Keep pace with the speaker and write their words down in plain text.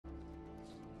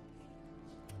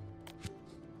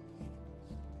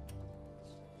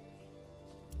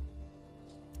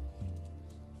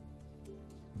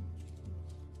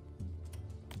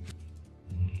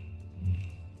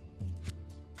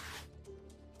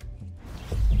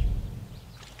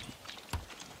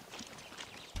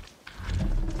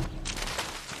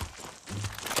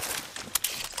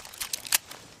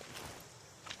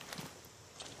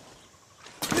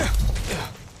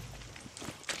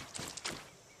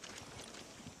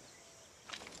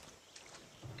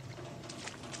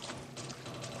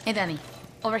Hey, Danny.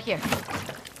 Over here.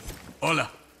 Hola.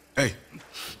 Hey.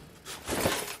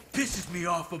 Pisses me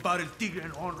off about El Tigre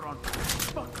and Honron.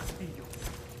 Fuck Castillo.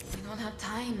 We don't have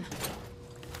time.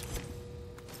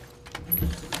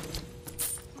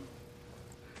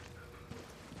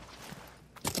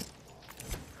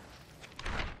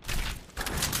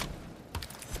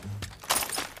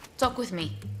 Talk with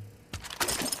me.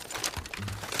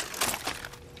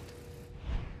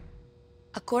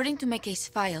 According to Mckay's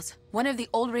files, one of the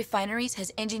old refineries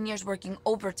has engineers working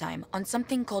overtime on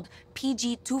something called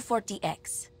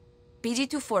PG-240X.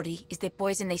 PG-240 is the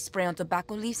poison they spray on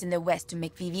tobacco leaves in the West to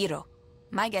make viviro.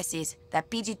 My guess is that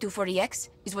PG-240X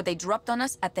is what they dropped on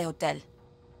us at the hotel.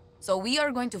 So we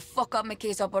are going to fuck up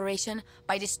Mckay's operation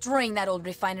by destroying that old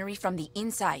refinery from the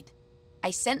inside.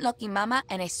 I sent Lucky Mama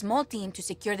and a small team to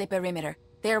secure the perimeter.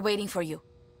 They are waiting for you.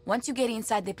 Once you get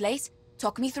inside the place,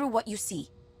 talk me through what you see.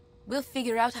 We'll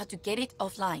figure out how to get it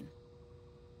offline.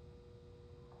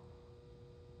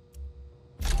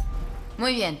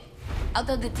 Muy bien. I'll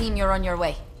tell the team you're on your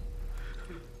way.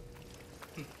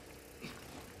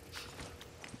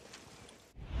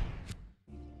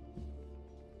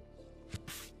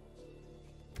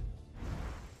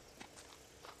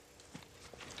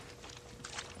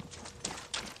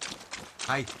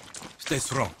 Hi. Stay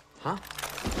strong. Huh?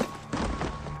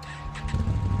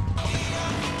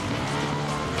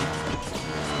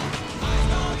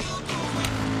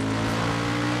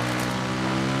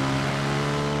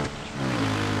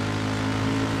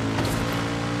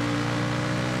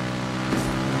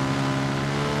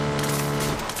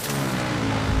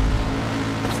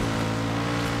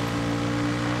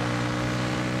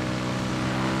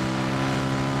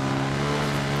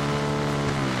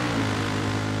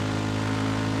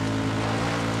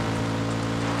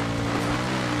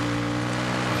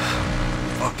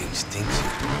 Fucking stinks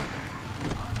here.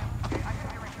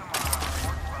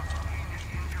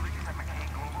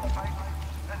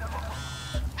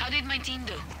 How did my team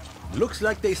do? Looks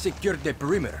like they secured the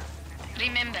perimeter.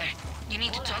 Remember, you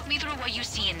need to talk me through what you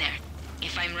see in there.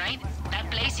 If I'm right,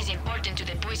 that place is important to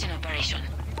the poison operation.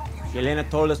 Yelena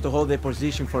told us to hold the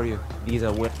position for you. These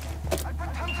are what.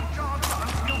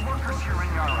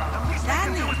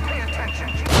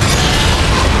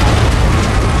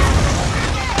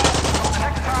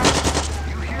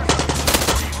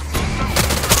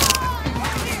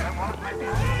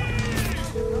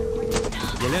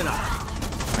 Yelena,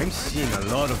 I'm seeing a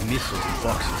lot of missiles in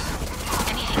boxes.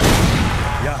 Anything?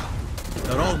 Yeah,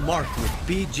 they're all marked with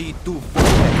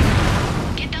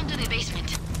PG-240. Get down to the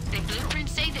basement. The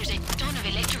blueprints say there's a ton of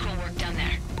electrical work down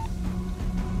there.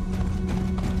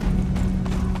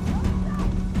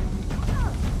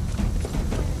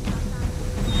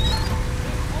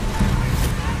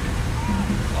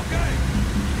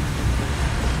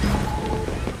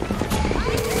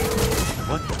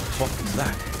 What the fuck is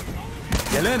that?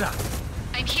 Yelena!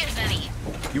 I'm here, Danny.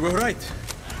 You were right.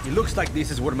 It looks like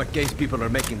this is where Mckay's people are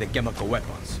making the chemical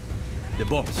weapons. The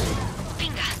bombs.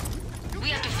 Pinga.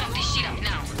 We have to fuck this shit up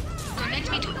now. Connect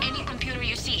me to any computer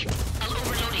you see. I'll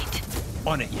overload it.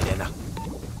 On it, Yelena.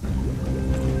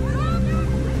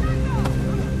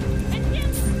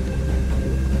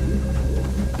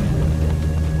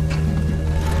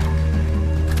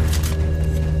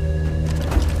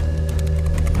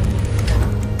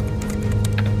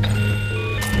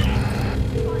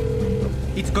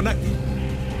 It's connected.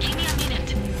 Give me a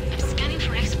minute. I'm scanning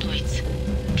for exploits.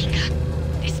 Pinga.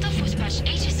 This stuff was patched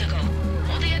ages ago.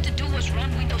 All they had to do was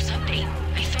run Windows Update.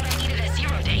 I thought I needed a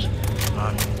 0-day.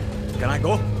 Can I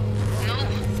go? No.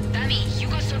 Danny, you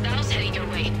got soldados heading your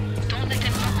way. Don't let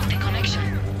them fuck with the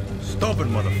connection. Stop it,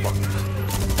 motherfucker.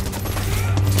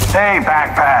 Hey,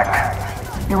 Backpack.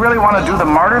 You really want to do the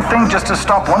martyr thing just to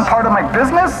stop one part of my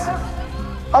business?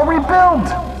 I'll rebuild.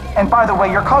 And by the way,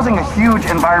 you're causing a huge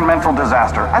environmental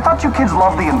disaster. I thought you kids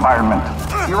love the environment.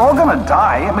 You're all gonna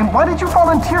die. I mean, why did you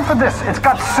volunteer for this? It's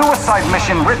got suicide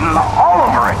mission written all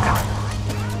over it.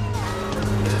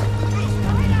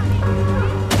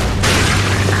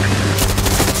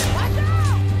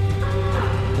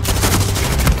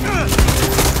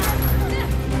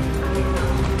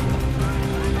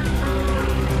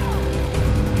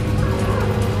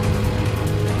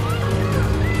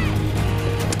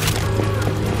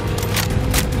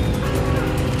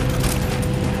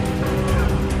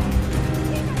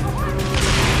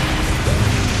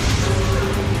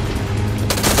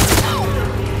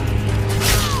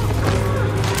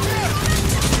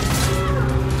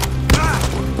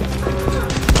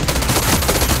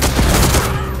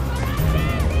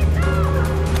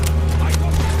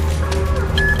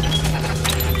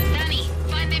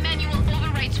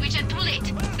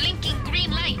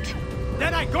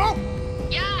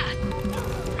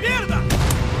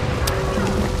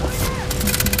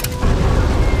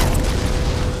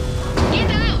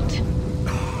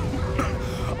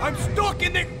 I'm stuck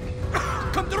in the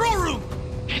control room!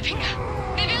 Rebecca,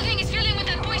 the building is filling with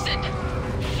that poison!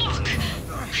 Fuck!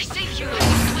 I saved you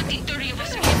and 20, 30 of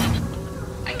us came up.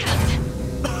 I can't.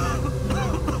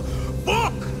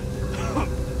 Fuck!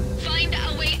 Find a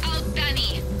way out,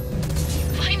 Danny!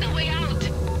 Find a way out!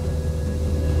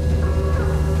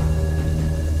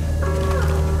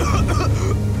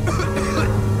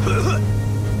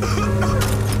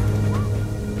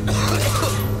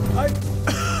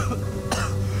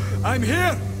 I'm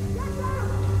here!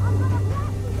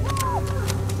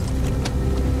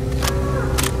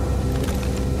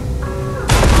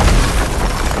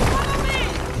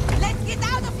 Let's get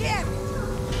out of here!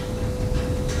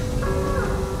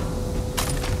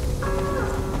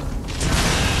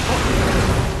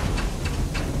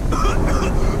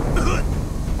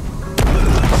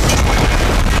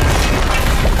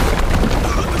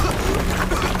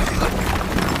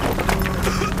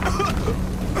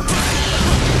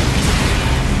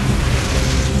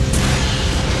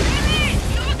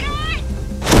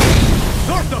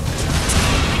 Sort of!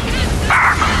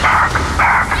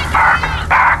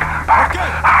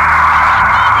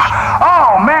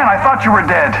 Oh man, I thought you were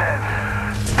dead.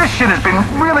 This shit has been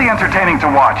really entertaining to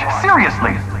watch.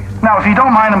 Seriously. Now, if you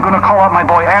don't mind, I'm gonna call out my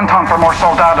boy Anton for more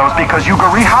soldados because you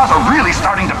Garijas are really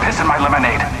starting to piss in my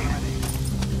lemonade.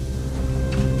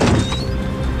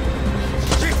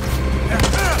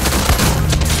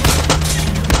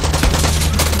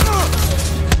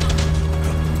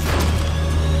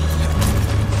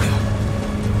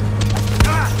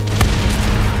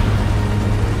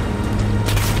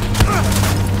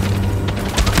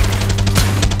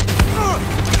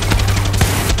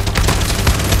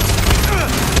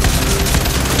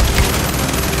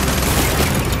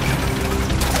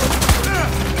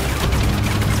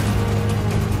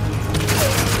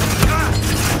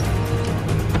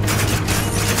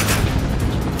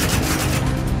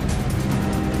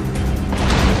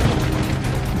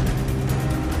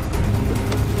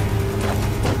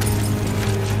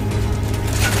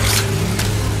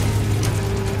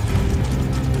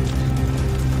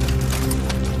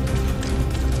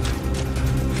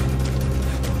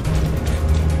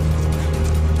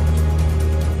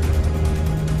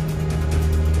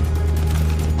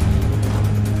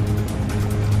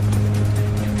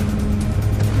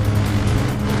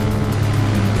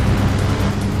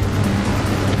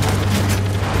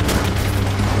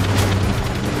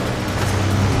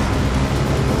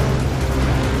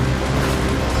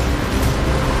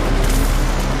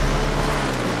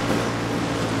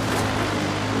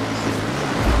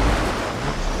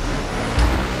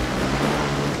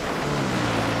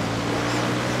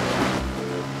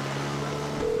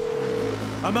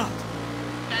 I'm out.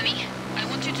 Danny, I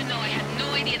want you to know I had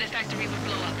no idea the factory would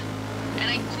blow up. And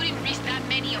I couldn't risk that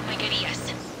many of my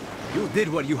guerrillas. You did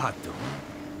what you had to.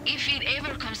 If it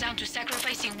ever comes down to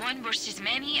sacrificing one versus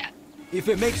many, If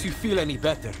it makes you feel any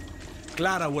better,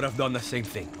 Clara would have done the same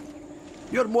thing.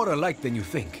 You're more alike than you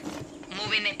think.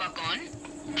 moving it back on?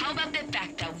 How about the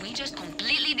fact that we just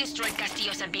completely destroyed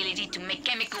Castillo's ability to make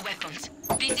chemical weapons?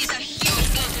 This is a huge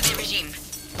blow to the regime.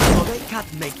 So they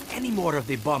can't make any more of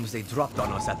the bombs they dropped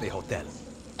on us at the hotel.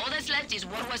 All that's left is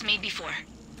what was made before.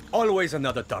 Always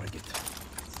another target.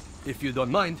 If you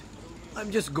don't mind,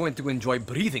 I'm just going to enjoy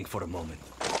breathing for a moment.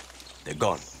 They're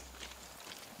gone.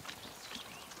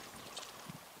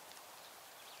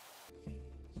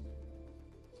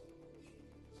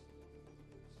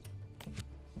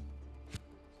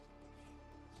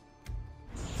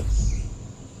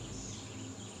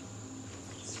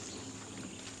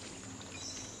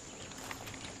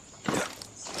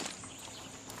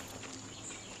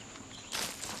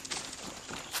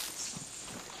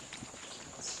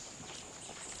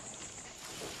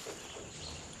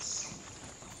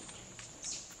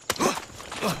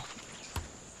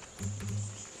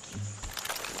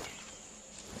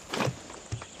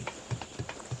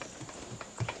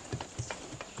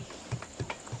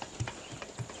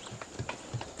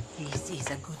 This is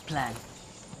a good plan.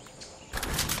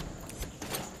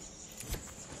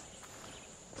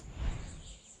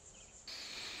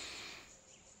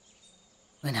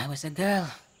 When I was a girl,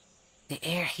 the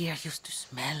air here used to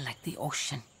smell like the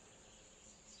ocean.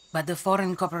 But the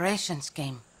foreign corporations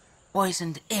came,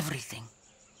 poisoned everything.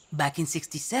 Back in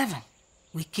 '67,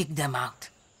 we kicked them out.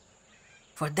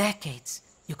 For decades,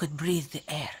 you could breathe the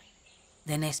air.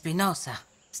 Then Espinosa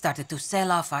started to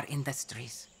sell off our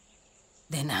industries.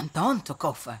 Then Anton took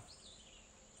over.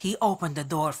 He opened the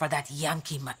door for that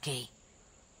Yankee Mckay.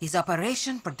 His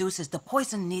operation produces the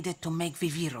poison needed to make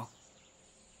Viviro.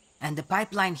 And the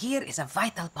pipeline here is a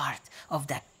vital part of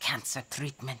that cancer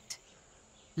treatment.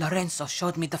 Lorenzo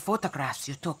showed me the photographs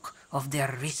you took of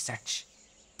their research.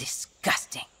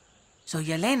 Disgusting. So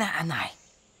Yelena and I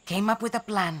came up with a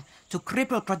plan to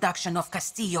cripple production of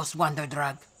Castillo's wonder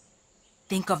drug.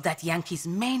 Think of that Yankee's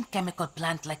main chemical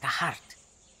plant like a heart,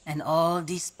 and all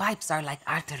these pipes are like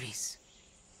arteries.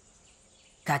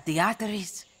 Cut the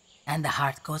arteries, and the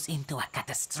heart goes into a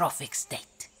catastrophic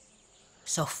state.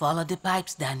 So follow the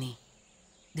pipes, Danny.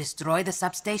 Destroy the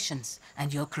substations,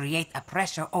 and you'll create a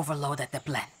pressure overload at the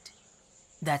plant.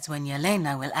 That's when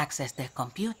Yelena will access their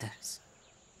computers,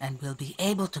 and will be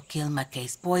able to kill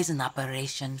Mckay's poison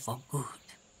operation for good.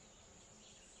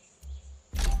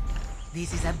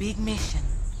 This is a big mission,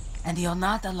 and you're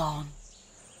not alone.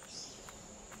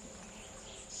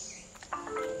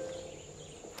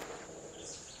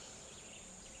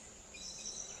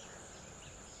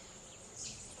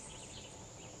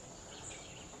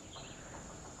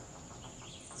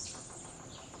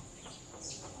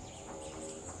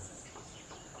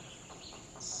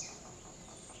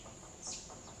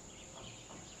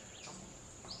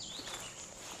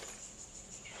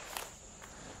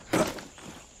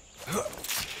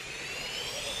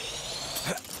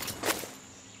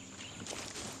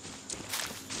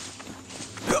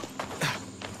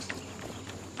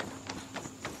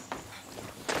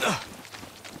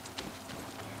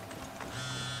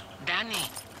 Danny,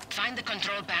 find the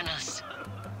control panels.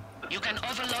 You can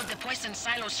overload the poison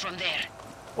silos from there.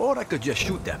 Or I could just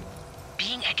shoot them.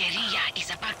 Being a guerrilla is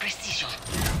about precision.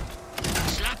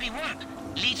 Sloppy work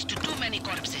leads to too many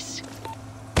corpses.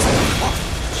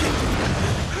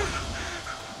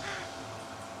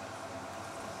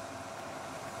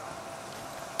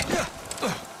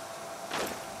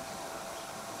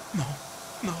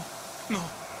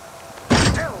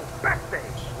 Hell, backstage!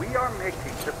 We are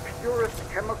making the purest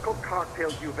chemical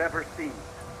cocktail you've ever seen.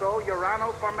 So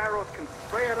Urano Farmeros can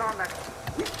spray it on that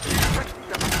sweet, sexy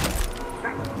stuff.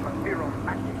 That's Farmero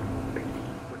magic, baby,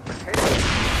 with potatoes.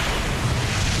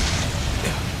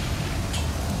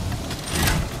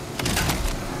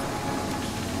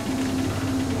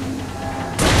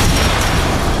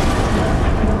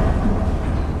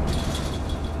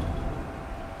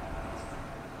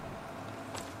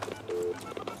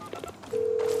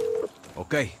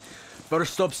 Okay,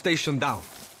 first substation down.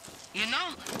 You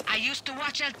know, I used to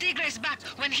watch El Tigre's back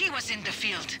when he was in the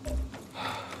field.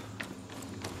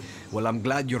 Well, I'm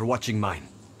glad you're watching mine.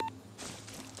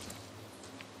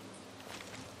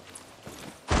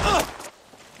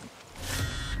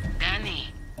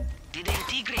 Danny, did El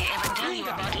Tigre ever tell you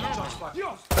about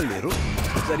Lobo? A little.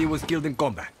 Said he was killed in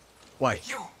combat. Why?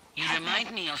 You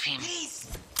remind me of him.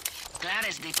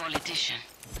 Clara's the politician.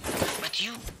 But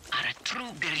you are a true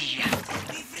guerrilla.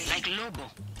 Like Lobo,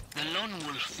 the lone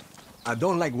wolf. I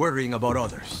don't like worrying about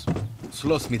others.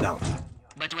 Slows me down.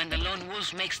 But when the lone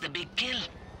wolf makes the big kill,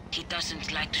 he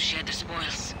doesn't like to share the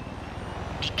spoils.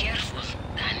 Be careful,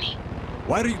 Danny.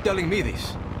 Why are you telling me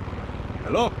this?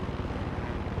 Hello?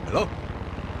 Hello?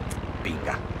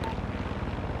 Pinga.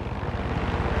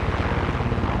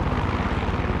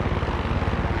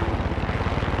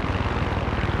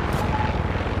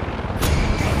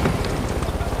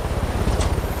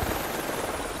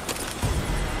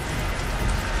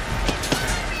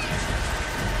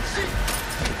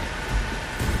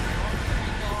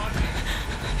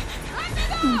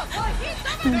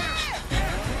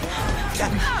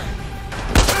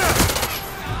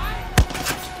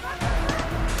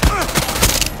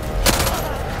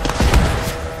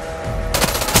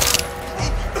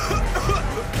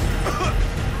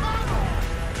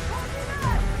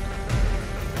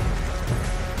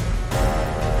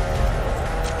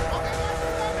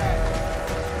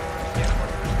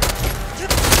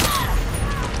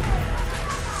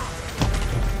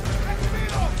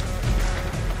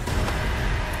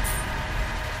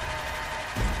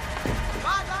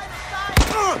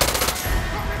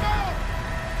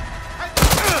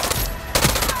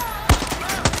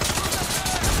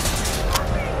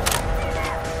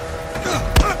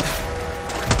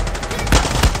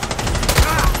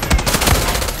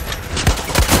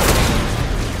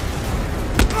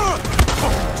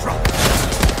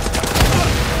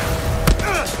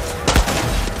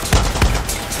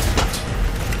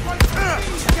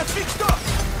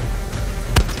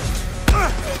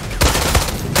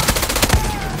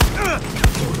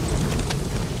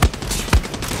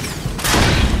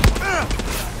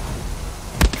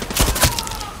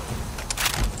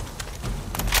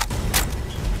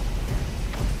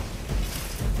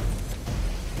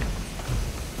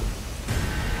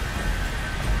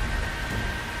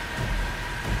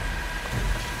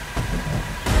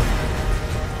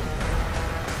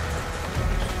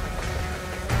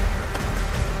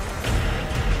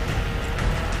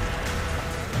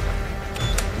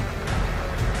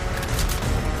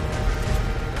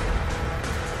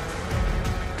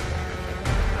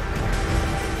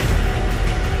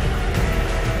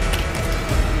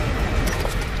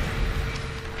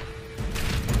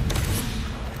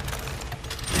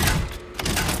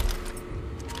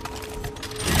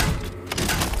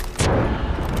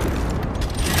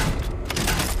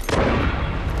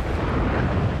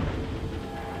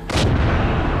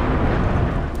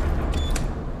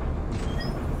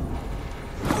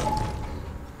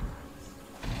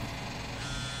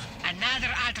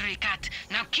 refinery cut.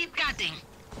 Now keep cutting.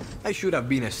 I should have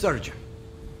been a surgeon.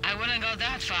 I wouldn't go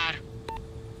that far.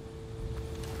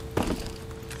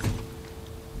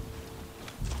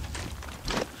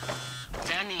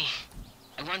 Danny,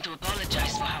 I want to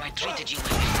apologize for how I treated you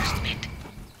when we first met.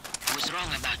 I was wrong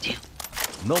about you.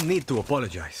 No need to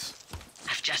apologize.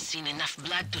 I've just seen enough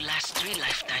blood to last 3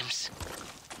 lifetimes.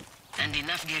 And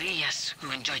enough guerrillas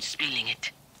who enjoyed spilling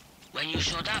it. When you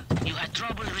showed up, you had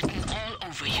trouble written all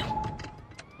over you.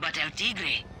 But El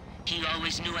Tigre, he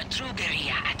always knew a true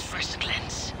guerrilla at first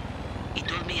glance. He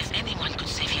told me if anyone could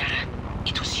save Yara,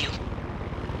 it was you.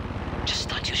 Just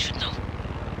thought you should know.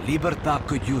 Libertad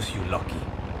could use you, Lucky.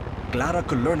 Clara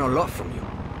could learn a lot from you.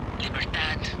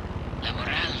 Libertad, La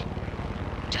Moral,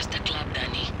 just a club,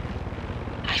 Danny.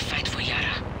 I fight for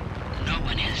Yara, no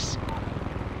one else.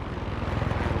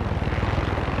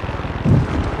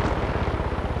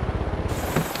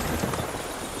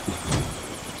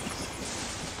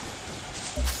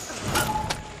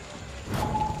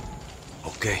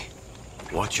 Okay.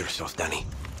 Watch yourself, Danny.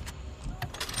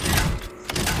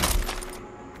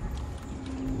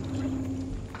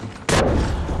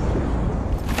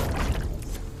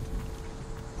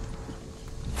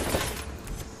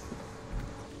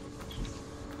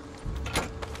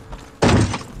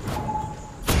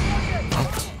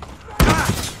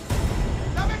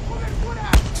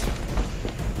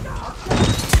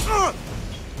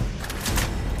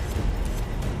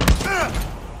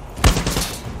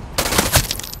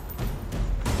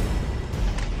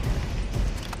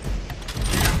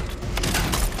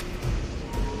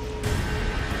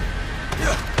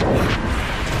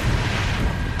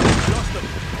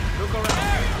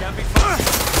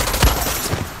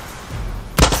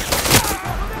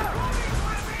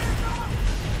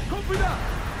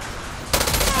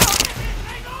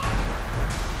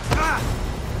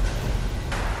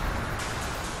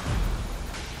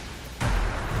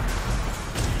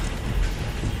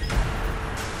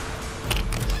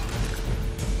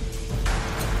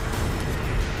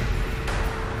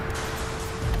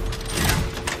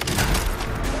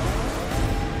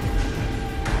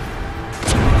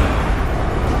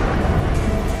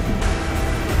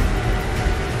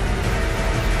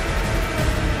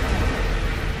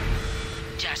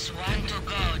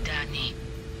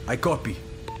 I copy.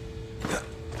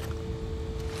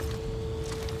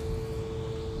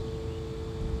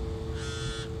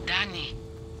 Danny,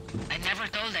 I never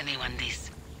told anyone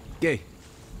this. ¿Qué?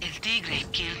 El Tigre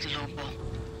killed Lobo.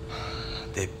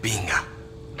 De pinga.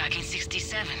 Back in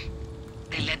 67,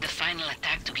 they led the final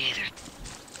attack together.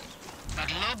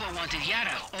 But Lobo wanted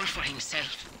Yara all for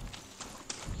himself.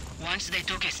 Once they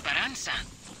took Esperanza,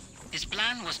 his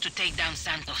plan was to take down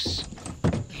Santos.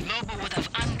 Lobo would have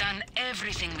undone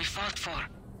everything we fought for.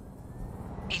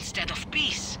 Instead of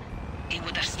peace, he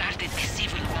would have started a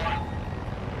civil war.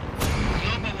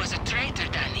 Lobo was a traitor,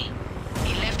 Danny.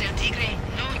 He left El Tigre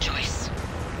no choice.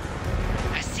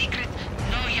 A secret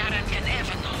no Yaran can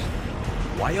ever know.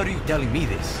 Why are you telling me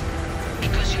this?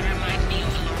 Because you remind me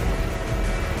of Lobo.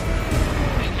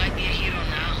 You might be a hero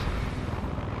now.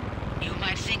 You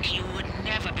might think you would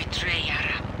never betray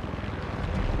Yara.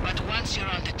 But once you're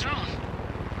on the throne,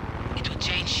 it will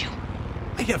change you.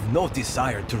 I have no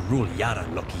desire to rule Yara,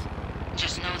 Lucky.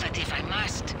 Just know that if I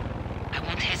must, I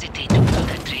won't hesitate to pull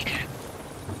the trigger.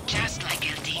 Just like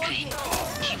El Tigre,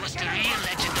 he was the real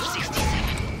legend of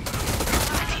 67.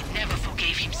 But he never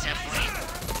forgave himself for it.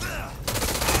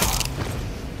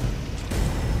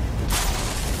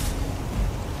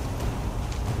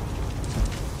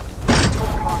 No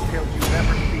cocktails you've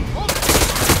ever seen. No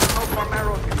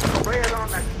Palmero can spray it on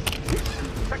that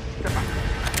insect tobacco.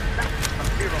 That's a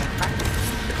hero tactic.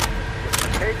 With the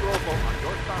Mckay logo on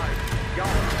your side,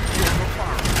 Yara will go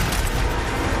far.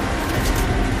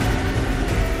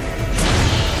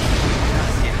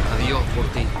 Gracias a Dios por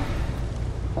ti.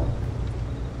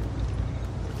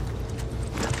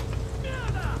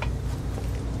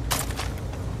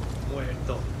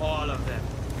 Muerto, all of them.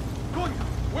 Coño,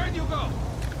 where'd you go?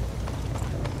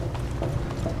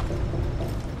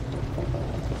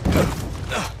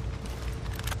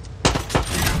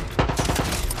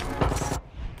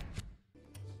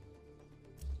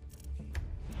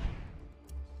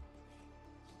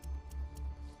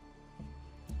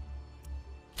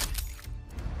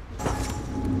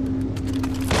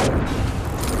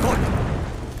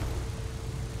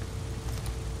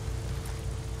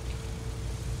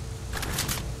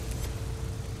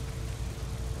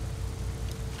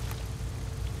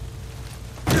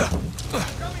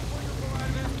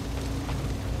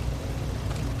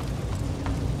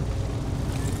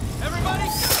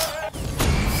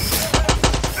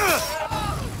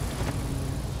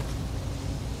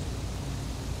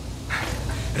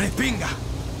 pinga!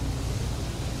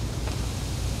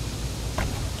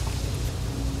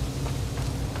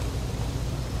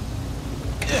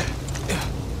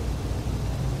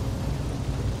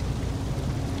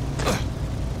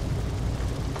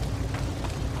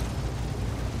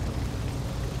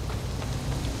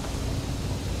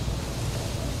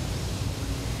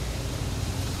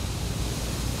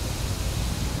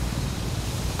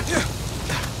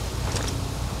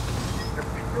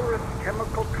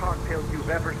 Chemical cocktail you've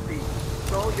ever seen.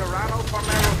 So Urano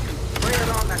Farmero can spray it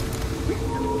on that sweet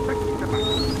and sexy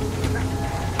tobacco.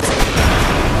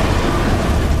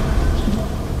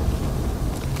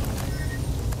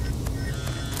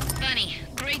 Bunny,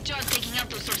 great job taking out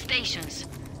those substations.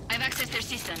 I've accessed their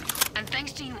system, and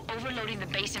thanks to you overloading the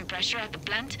basin pressure at the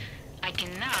plant, I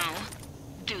can now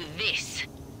do this.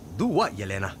 Do what,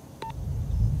 Yelena?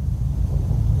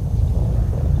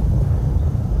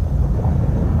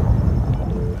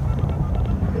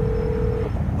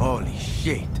 Holy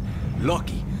shit.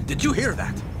 Lucky, did you hear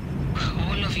that?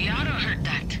 All of Yara heard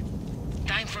that.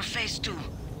 Time for phase 2.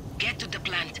 Get to the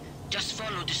plant. Just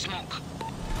follow the smoke.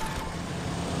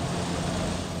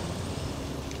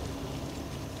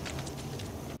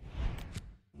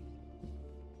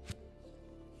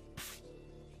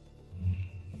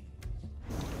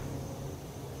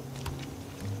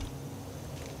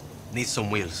 Need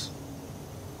some wheels.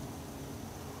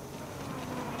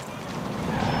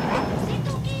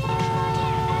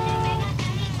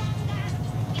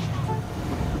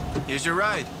 Here's your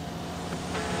ride.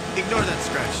 Ignore that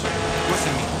scratch.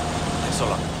 Listen me. Eso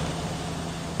lang.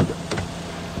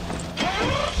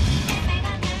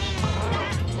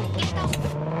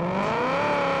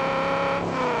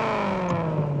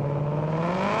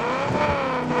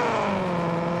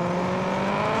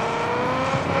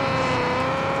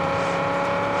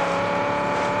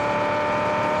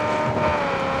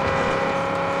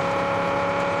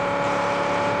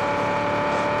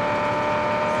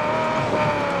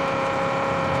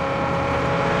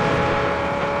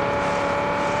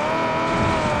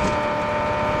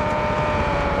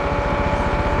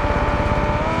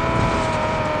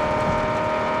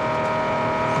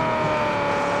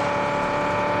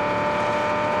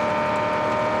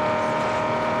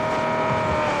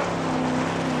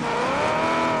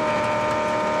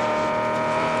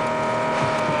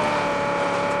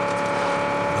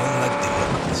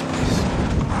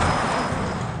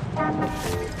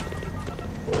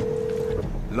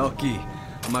 Lucky,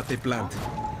 mate plant.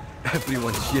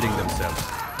 Everyone's shitting themselves.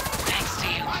 Thanks to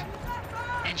you.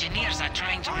 Engineers are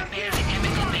trying to repair the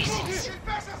chemical basins.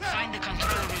 Find the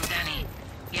control room, Danny.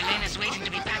 Yelena's waiting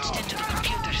to be patched into the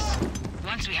computers.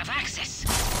 Once we have access.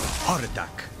 Heart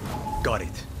attack. Got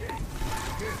it.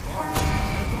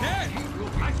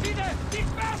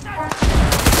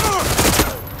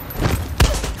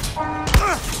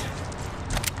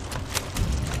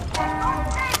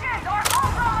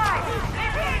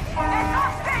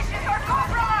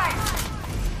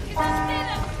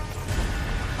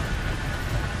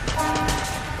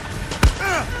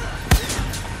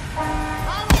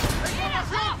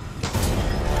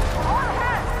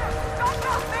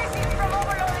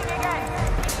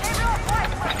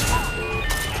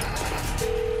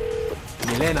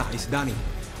 Elena, it's Danny.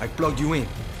 I plugged you in.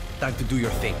 Time to do your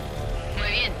thing.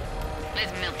 Muy bien.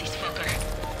 Let's melt this fucker.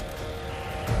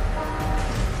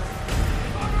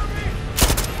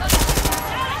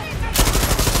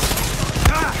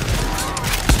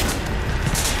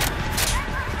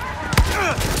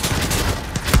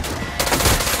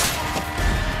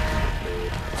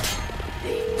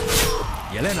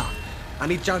 Yelena,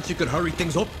 any chance you could hurry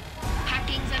things up?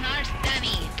 Hacking's an art,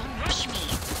 Danny. Don't rush me.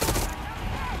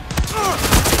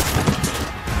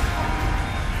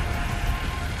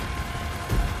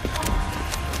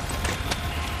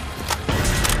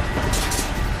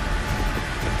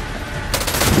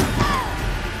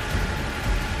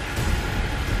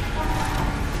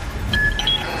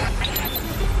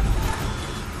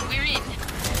 We're in.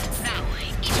 Now,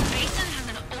 each basin has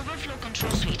an overflow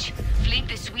control switch. Flip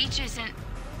the switches and...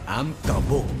 I'm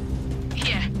kaboom.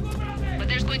 Yeah, but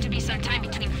there's going to be some time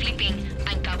between flipping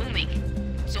and kabooming.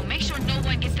 So make sure no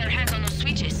one gets their hands on those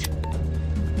switches.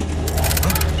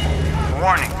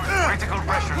 Warning. Critical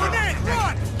pressure level.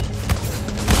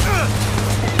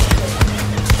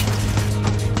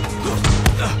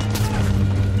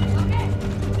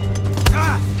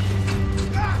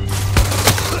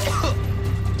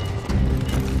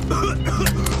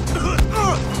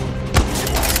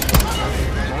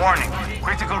 Warning.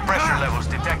 Critical pressure levels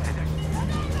detected.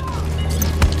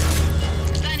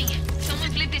 Danny,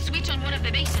 someone flipped the switch on one of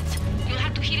the basins. You'll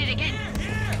have to hit it again.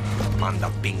 Manda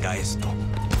pinga esto.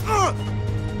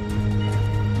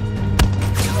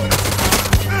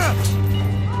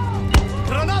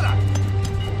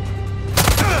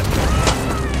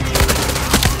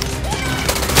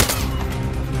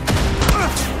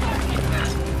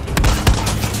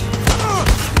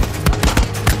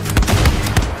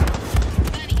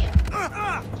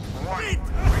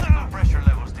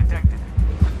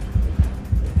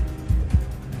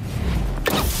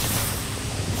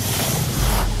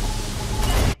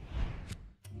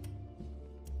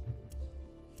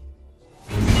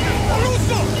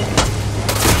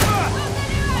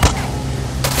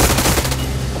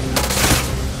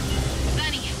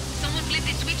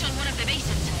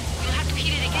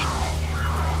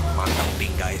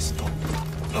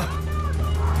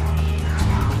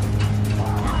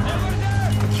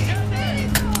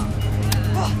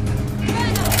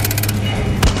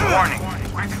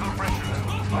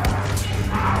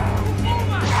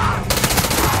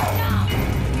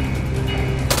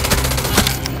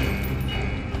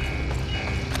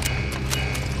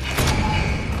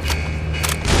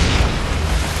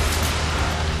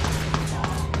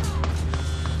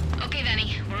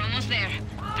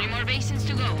 3 more basins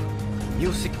to go.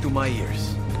 Music to my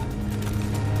ears.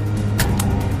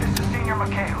 This is Senior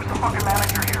Mckay. Who's the fucking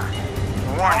manager here?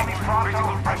 Warning. Call me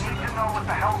pronto. I need to know what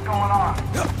the hell's going on.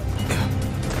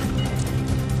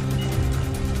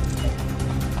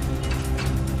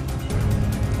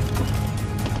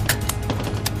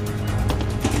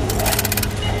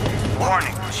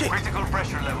 Warning. Critical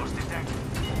pressure levels detected.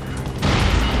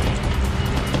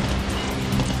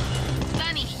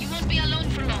 Danny, you won't be alone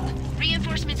for long.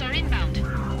 Reinforcements are inbound.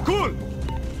 Cool!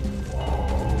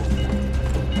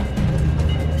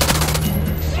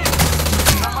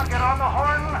 Someone get on the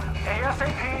horn,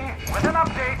 ASAP, with an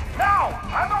update. Now!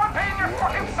 I'm the one paying your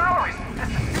fucking salaries. This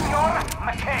is Senior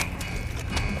Mckay.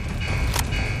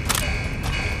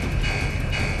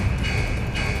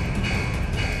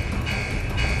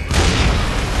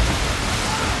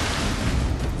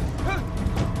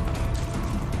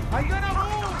 Are you gonna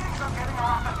move? Things are getting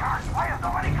off the charts. Why is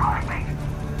nobody calling me?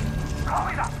 Call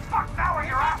me the fuck now or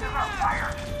your asses are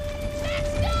fired.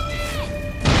 Let's do it!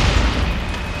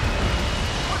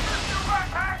 What's this new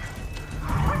backpack?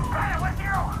 We've got it with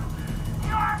you.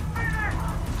 You're finished.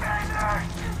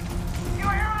 Finished. You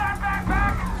hear that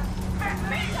backpack?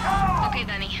 Finito. Okay,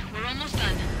 Danny, we're almost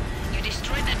done. You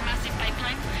destroyed that massive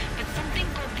pipeline, but something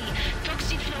called the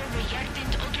toxiflow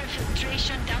reactant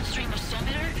ultrafiltration downstream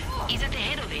osmometer is at the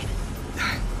head of it.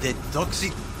 The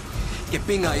toxic... ¿Qué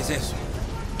pinga es eso?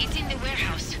 It's in the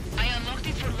warehouse. I unlocked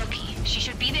it for Lucky. She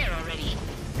should be there already.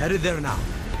 Headed there now.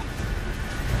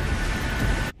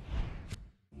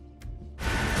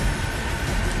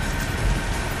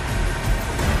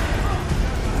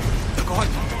 Go on.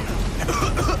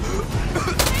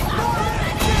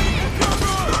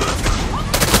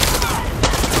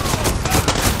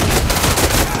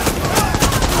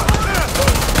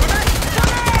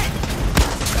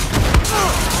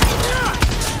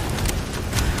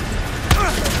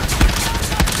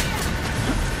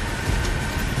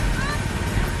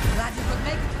 Glad you could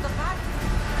make it to the party.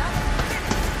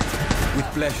 With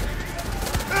pleasure.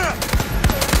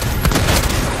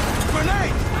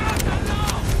 Grenade!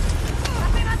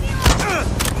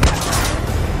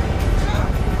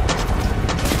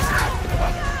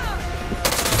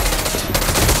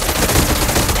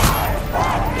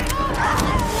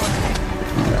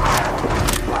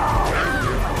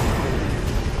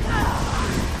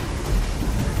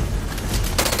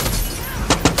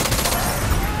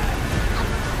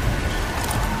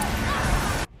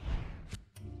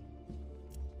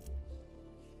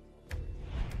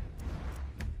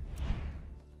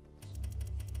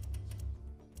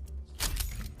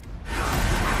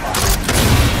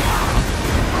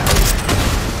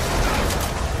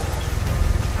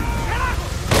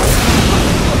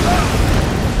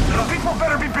 People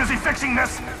better be busy fixing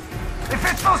this. If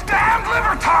it's those damned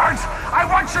libertards, I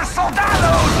want your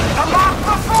soldados to mop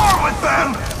the floor with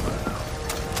them.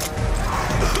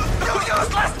 You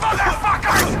useless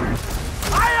motherfuckers!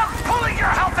 I am pulling your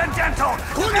health and dental.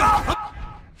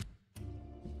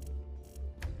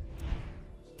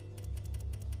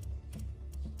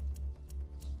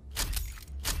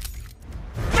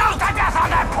 Go to death on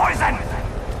that poison!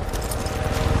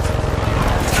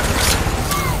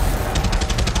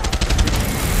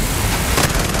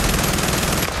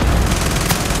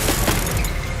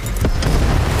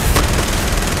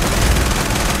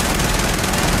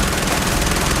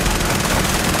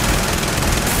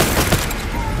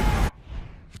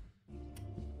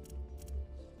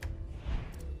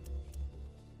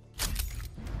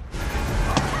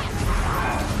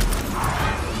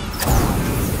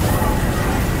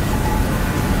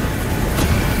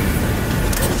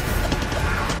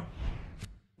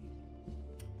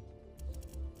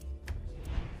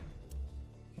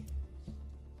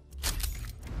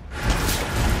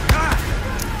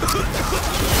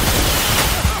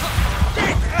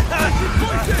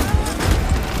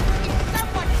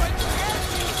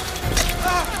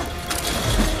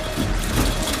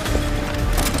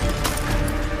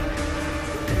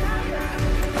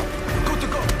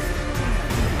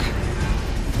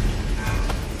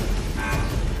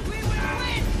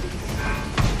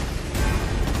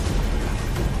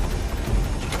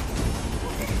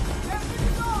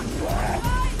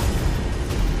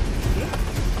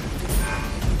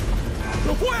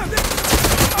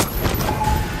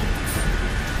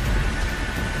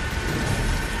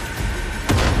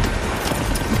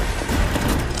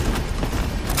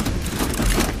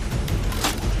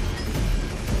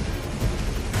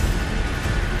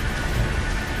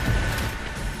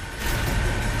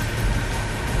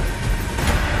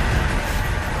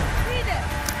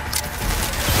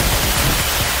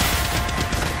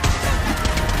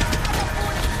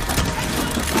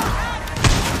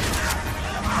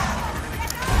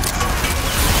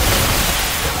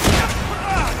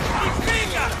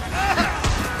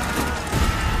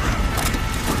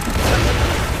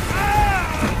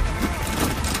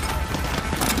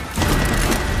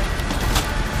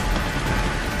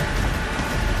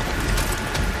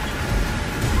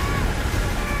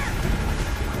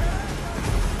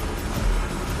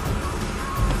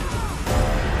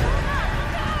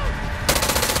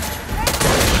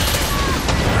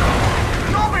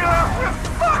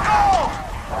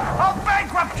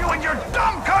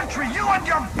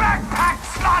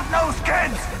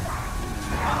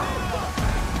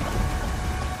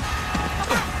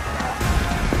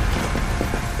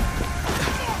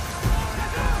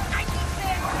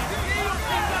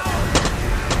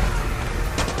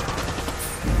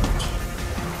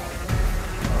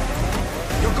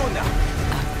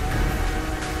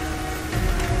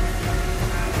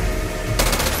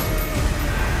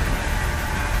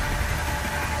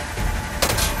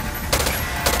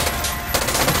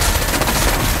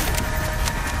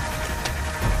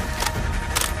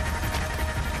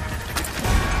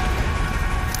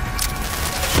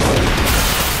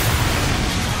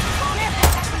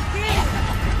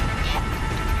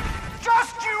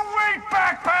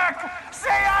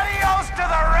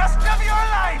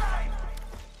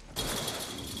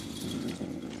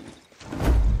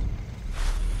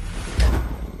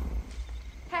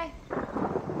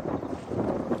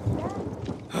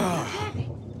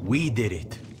 We did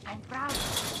it. I'm proud.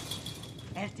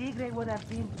 El Tigre would have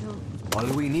been too. All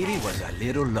we needed was a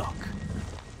little luck.